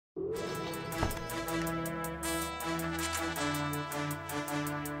What's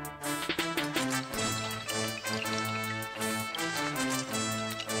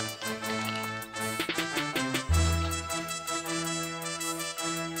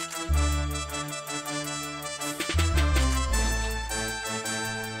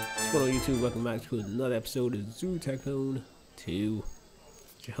going on YouTube? Welcome back to another episode of Tycoon 2.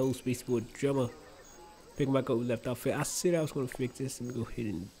 It's your host BeastieBoyDrumma. Picking back up where we left off. I said I was going to fix this and go ahead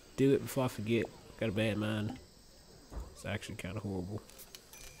and do it before I forget. Got a bad mind. It's actually kind of horrible.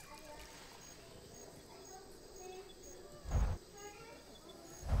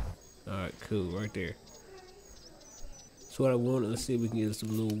 Alright, cool, right there. So what I want, let's see if we can get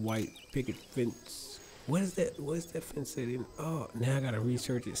some little white picket fence. What is that? What is that fence set in? Oh, now I gotta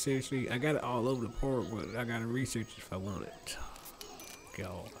research it. Seriously, I got it all over the park, but I gotta research it if I want it.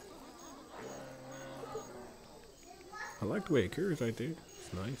 God, I like the way it curves right there.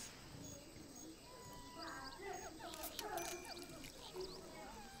 It's nice.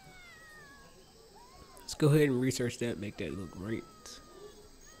 Let's go ahead and research that. Make that look great.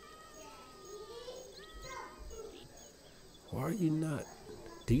 Why are you not?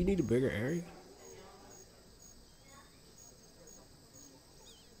 Do you need a bigger area?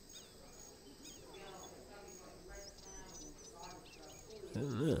 I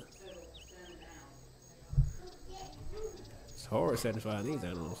don't know. It's hard satisfying these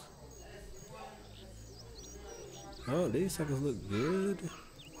animals. Oh, these suckers look good.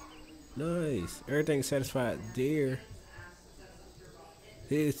 Nice. Everything's satisfied there.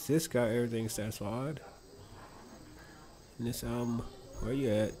 This got everything satisfied. And this where you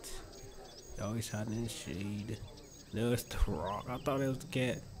at? Always hiding in the shade. No, it's the rock. I thought it was the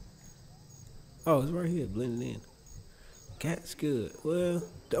cat. Oh, it's right here, blending in. Cat's good. Well,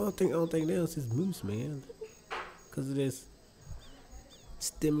 the only thing else is moose, man. Cause of this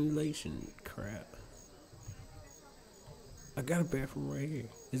stimulation crap. I got a bathroom right here.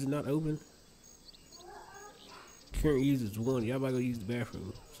 Is it not open? Current users 1. Y'all about to go use the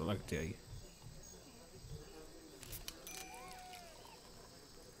bathroom. So I can tell you.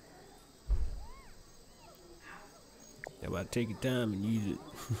 Y'all about to take your time and use it.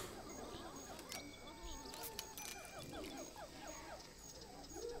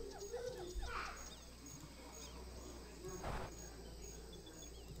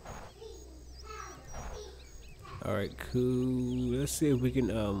 Alright, cool. Let's see if we can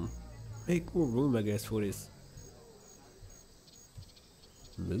make more room, I guess, for this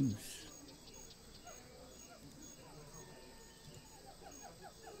moose.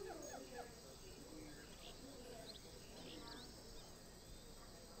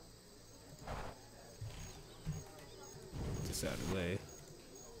 Just out of the way. I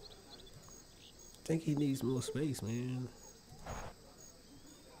think he needs more space, man.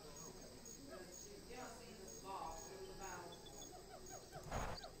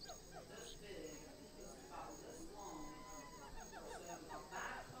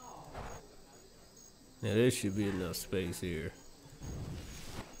 Now there should be enough space here.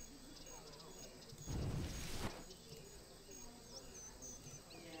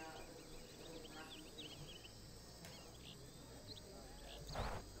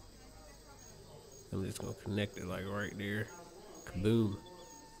 I'm just gonna connect it like right there. Kaboom.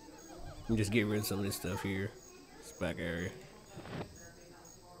 And just get rid of some of this stuff here. This back area.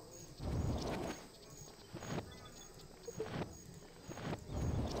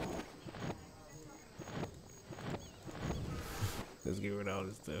 Let's get rid of all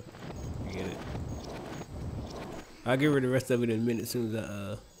this stuff. You get it? I'll get rid of the rest of it in a minute as soon as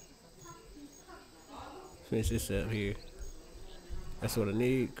I finish this up here. That's what I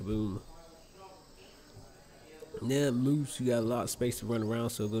need. Kaboom. Now moose, you got a lot of space to run around,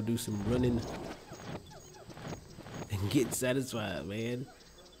 so go do some running and get satisfied, man.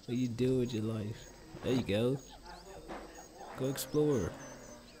 What you do with your life? There you go. Go explore.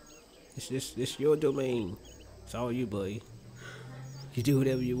 It's your domain. It's all you, buddy. You do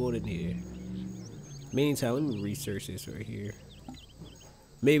whatever you want in here. Meantime, let me research this right here.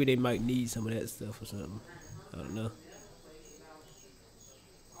 Maybe they might need some of that stuff or something. I don't know.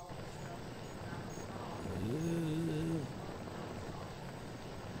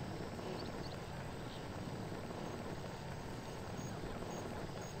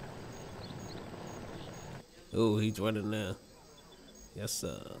 Oh, he's running now. Yes,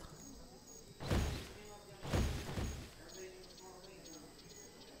 sir.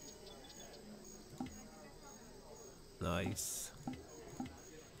 Nice.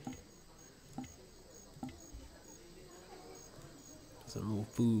 Some more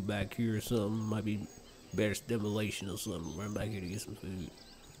food back here or something. Might be better stimulation or something. Run back here to get some food.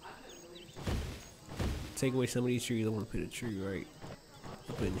 take away some of these trees. I want to put a tree right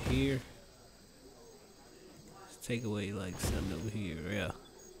up in here. Let's take away like something over here. Yeah.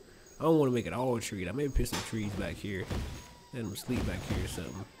 I don't want to make it all trees. I maybe put some trees back here. Let them sleep back here or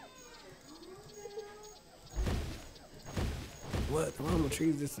something. What? Why are my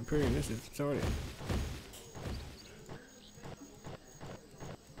trees disappearing? This is retarded.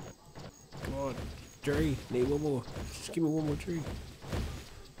 Come on, tree. Need one more. Just give me one more tree.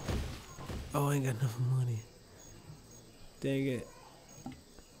 Oh, I ain't got enough money. Dang it.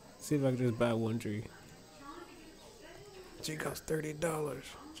 See if I can just buy one tree. Tree costs $30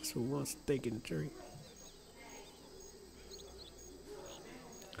 just for one stinking tree.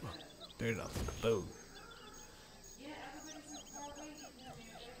 Come on, $30. Boom.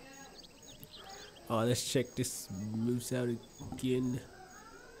 Oh, let's check this moose out again.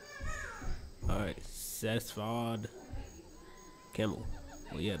 Alright, satisfied. Camel.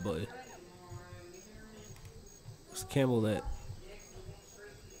 Oh yeah, boy. What's camel at?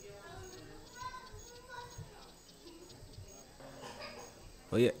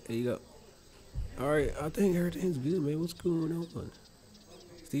 Oh yeah, there you go. Alright, I think everything's good, man. What's going on?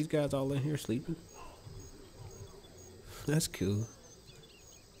 Is these guys all in here sleeping? That's cool.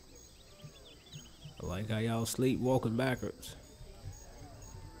 I like how y'all sleep walking backwards.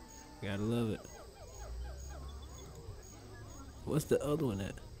 Gotta love it. What's the other one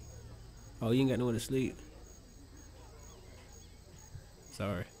at? Oh, you ain't got nowhere to sleep.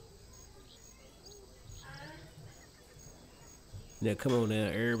 Sorry. Now come on now,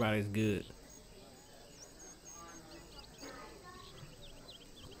 everybody's good.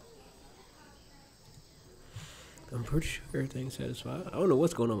 I'm pretty sure everything's satisfied. I don't know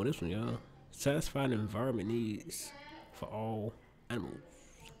what's going on with this one, y'all. Satisfying environment needs for all animals.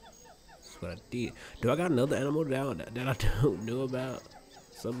 That's what I did. Do I got another animal that I don't know about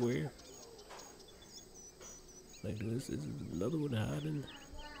somewhere? Like this is another one hiding.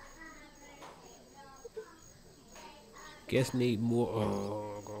 Guess need more.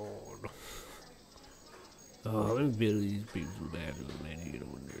 Oh god. Oh, let me build these people some bathrooms, man. You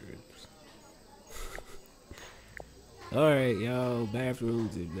don't want nerds. Alright, y'all,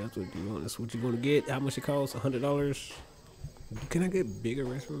 bathrooms, if that's what you want, that's what you're gonna get. How much it costs? $100. Can I get bigger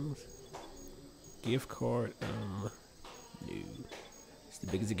restrooms? Gift card, no. It's the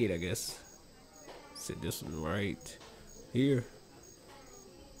biggest it get, I guess. Set this one right here.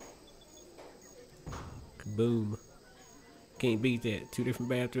 Kaboom. Can't beat that. 2 different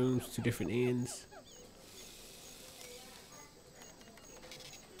bathrooms, 2 different ends.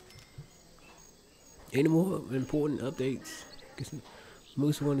 Any more important updates?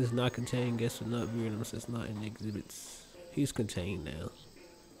 Moose 1 is not contained. Guests will not view him since it's not in exhibits. He's contained now.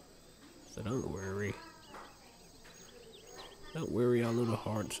 So don't worry. Don't worry all little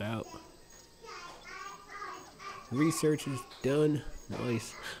hearts out. Research is done.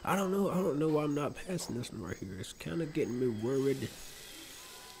 Nice. I don't know why I'm not passing this one right here. It's kinda getting me worried.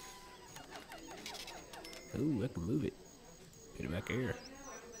 Ooh, I can move it. Put it back here.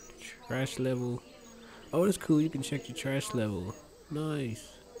 Trash level. Oh, that's cool. You can check your trash level. Nice.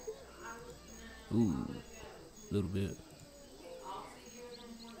 Ooh, a little bit.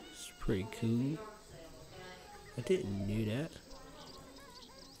 It's pretty cool. I didn't know that.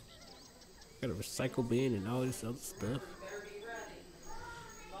 Got a recycle bin and all this other stuff.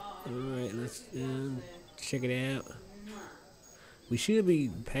 Alright, let's check it out. We should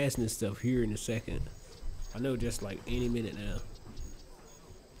be passing this stuff here in a second. I know just like any minute now.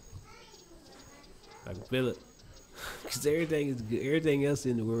 I can feel it. Because everything is good. Everything else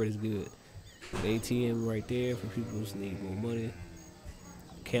in the world is good. ATM right there for people who need more money.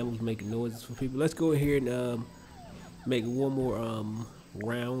 Camels making noises for people. Let's go ahead and make one more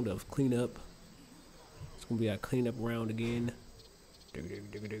round of cleanup. It's gonna be our cleanup round again.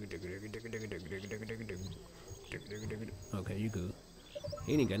 Okay, you good.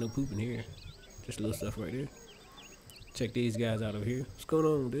 He ain't got no poop in here. Just little stuff right there. Check these guys out over here. What's going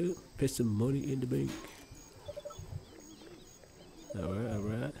on, dude? Put some money in the bank. Alright,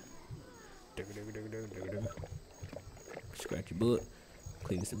 alright. Scratch your butt.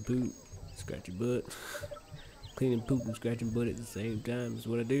 Clean some poop. Scratch your butt. Cleaning poop and scratching butt at the same time is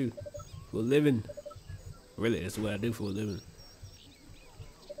what I do for a living. Really, that's what I do for a living.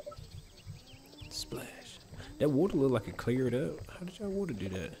 Splash. That water looked like it cleared up. How did y'all water do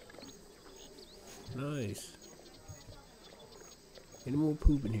that? Nice. Any more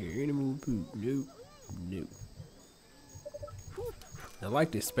poop in here? Any more poop? Nope. Nope. I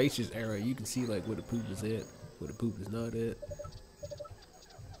like this spacious area. You can see like where the poop is at, where the poop is not at.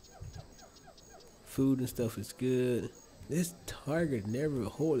 Food and stuff is good. This tiger never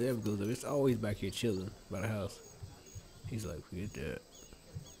hardly ever goes up. It's always back here chilling by the house. He's like, forget that.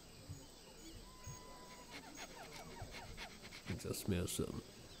 He just smells something.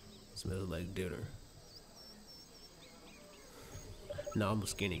 Smells like dinner. No, I'm a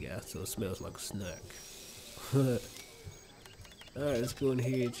skinny guy, so it smells like a snack. Alright, let's go in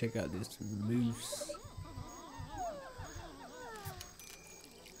here and check out this moose.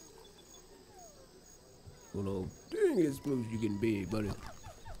 Oh no, dang, this moose, you getting big, buddy.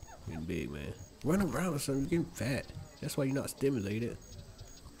 Getting big, man. Run around or something, you're getting fat. That's why you're not stimulated.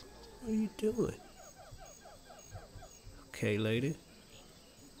 What are you doing? Okay, lady.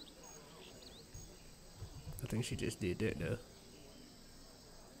 I think she just did that, though.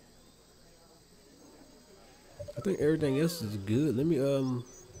 I think everything else is good. Let me,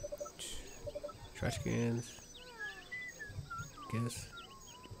 trash cans. Guess.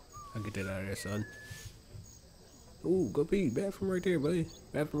 I'll get that out of there, son. Ooh, go pee. Bathroom right there, buddy.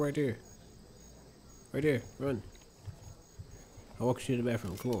 Bathroom right there. Right there. Run. I'll walk you to the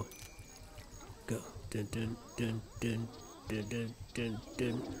bathroom. Come on. Go. Dun dun dun dun dun dun dun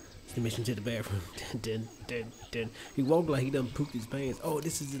dun. It's the mission to the bathroom. Dun dun dun dun. He walked like he done pooped his pants. Oh,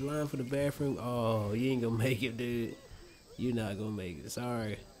 this is the line for the bathroom. Oh, you ain't gonna make it, dude. You're not gonna make it.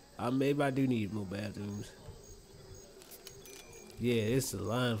 Sorry. Maybe I do need more bathrooms. Yeah, it's the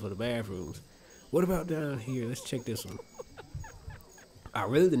line for the bathrooms. What about down here? Let's check this one. I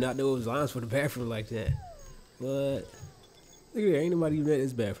really did not know it was lines for the bathroom like that. What? Look at there, ain't nobody even at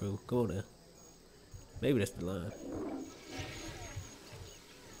this bathroom. Go on there. Maybe that's the line.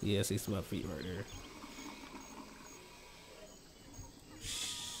 Yeah, I see some of my feet right there.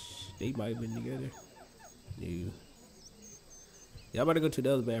 Shh, they might have been together. No. Y'all better go to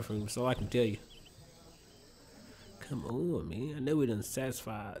the other bathroom, so I can tell you. Come on, man. I know we done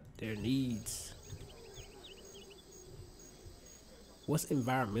satisfied their needs. What's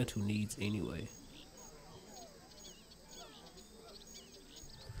environmental needs anyway?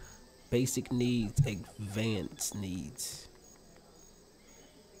 Basic needs, advanced needs.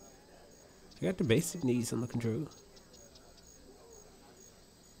 I got the basic needs under control.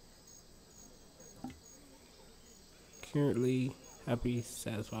 Currently happy,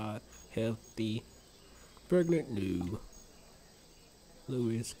 satisfied, healthy, pregnant, no. Low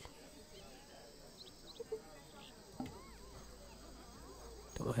risk.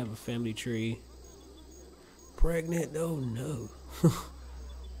 Don't have a family tree. Pregnant? Oh no.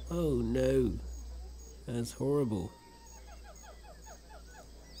 Oh no. That's horrible.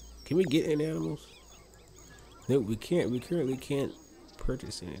 Can we get any animals? No, we can't. We currently can't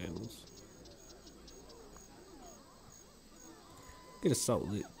purchase any animals. Get a salt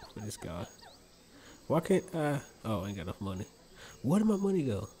lick for this guy. Why can't I? Oh, I ain't got enough money. Where did my money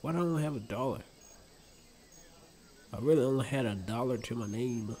go? Why don't I only have $1? I really only had $1 to my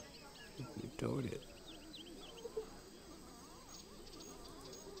name. Retarded.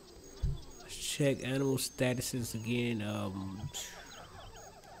 Let's check animal statuses again.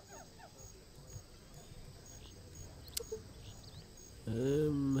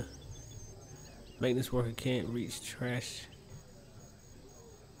 Maintenance worker can't reach trash.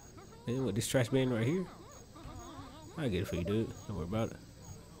 Man, what, this trash bin right here? I'll get it for you, dude. Don't worry about it.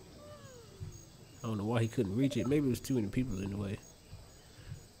 I don't know why he couldn't reach it. Maybe it was too many people in the way.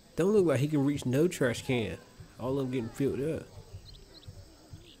 Don't look like he can reach no trash can. All of them getting filled up.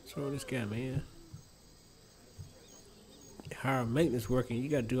 What's wrong with this guy, man? Hire a maintenance worker and you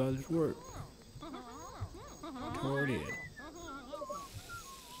gotta do all this work. Retarded.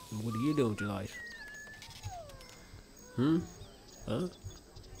 What are you doing with your life? Huh? Huh?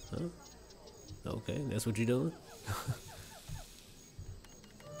 Okay, that's what you're doing?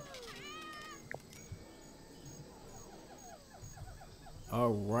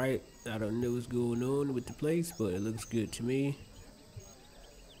 Alright, I don't know what's going on with the place, but it looks good to me.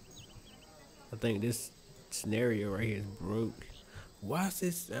 I think this scenario right here is broke. Why is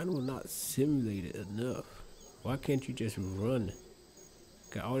this animal not simulated enough? Why can't you just run?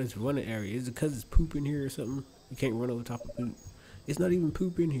 Got all this running area. Is it because it's poop in here or something? You can't run over top of poop. It's not even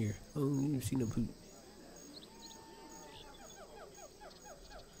poop in here. I don't even see no poop.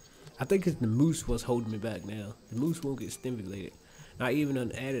 I think it's the moose what's holding me back now. The moose won't get stimulated. Not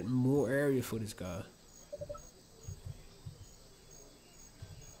even added more area for this guy.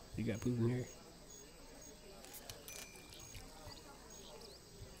 You got poop in here?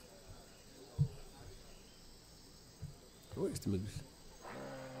 Where's the moose?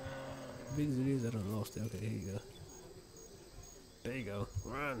 As big as it is, I done lost it. Okay, here you go. There you go.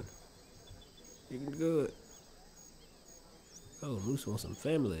 Run. You can do it. Oh, moose wants some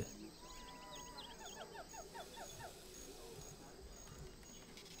family.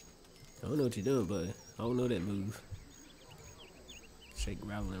 I don't know what you're doing, but I don't know that move. Shake,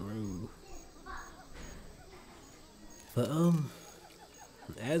 rattle, and roll. But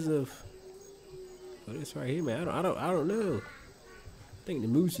as of this right here, man, I don't know. I think the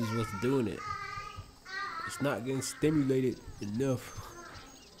moose is what's doing it. It's not getting stimulated enough.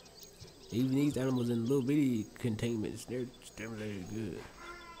 Even these animals in little bitty containments, they're stimulated good.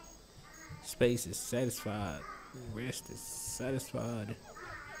 Space is satisfied. Rest is satisfied.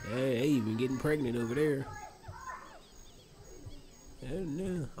 They even getting pregnant over there.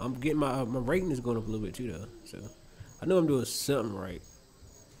 Yeah, I'm getting my rating is going up a little bit too though. So I know I'm doing something right.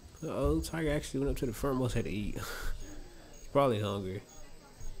 Tiger actually went up to the front. Must have to eat. He's probably hungry.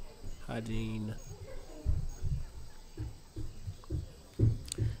 Hygiene.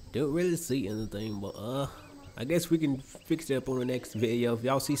 Don't really see anything, but I guess we can fix it up on the next video. If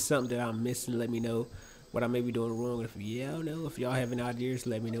y'all see something that I'm missing, let me know what I may be doing wrong. If y'all know, if y'all have any ideas,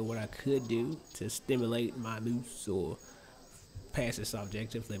 let me know what I could do to stimulate my moose or pass this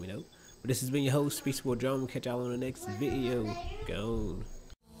objective. Let me know. But this has been your host, BeastieBoyDrumma. Catch y'all on the next video. Gone.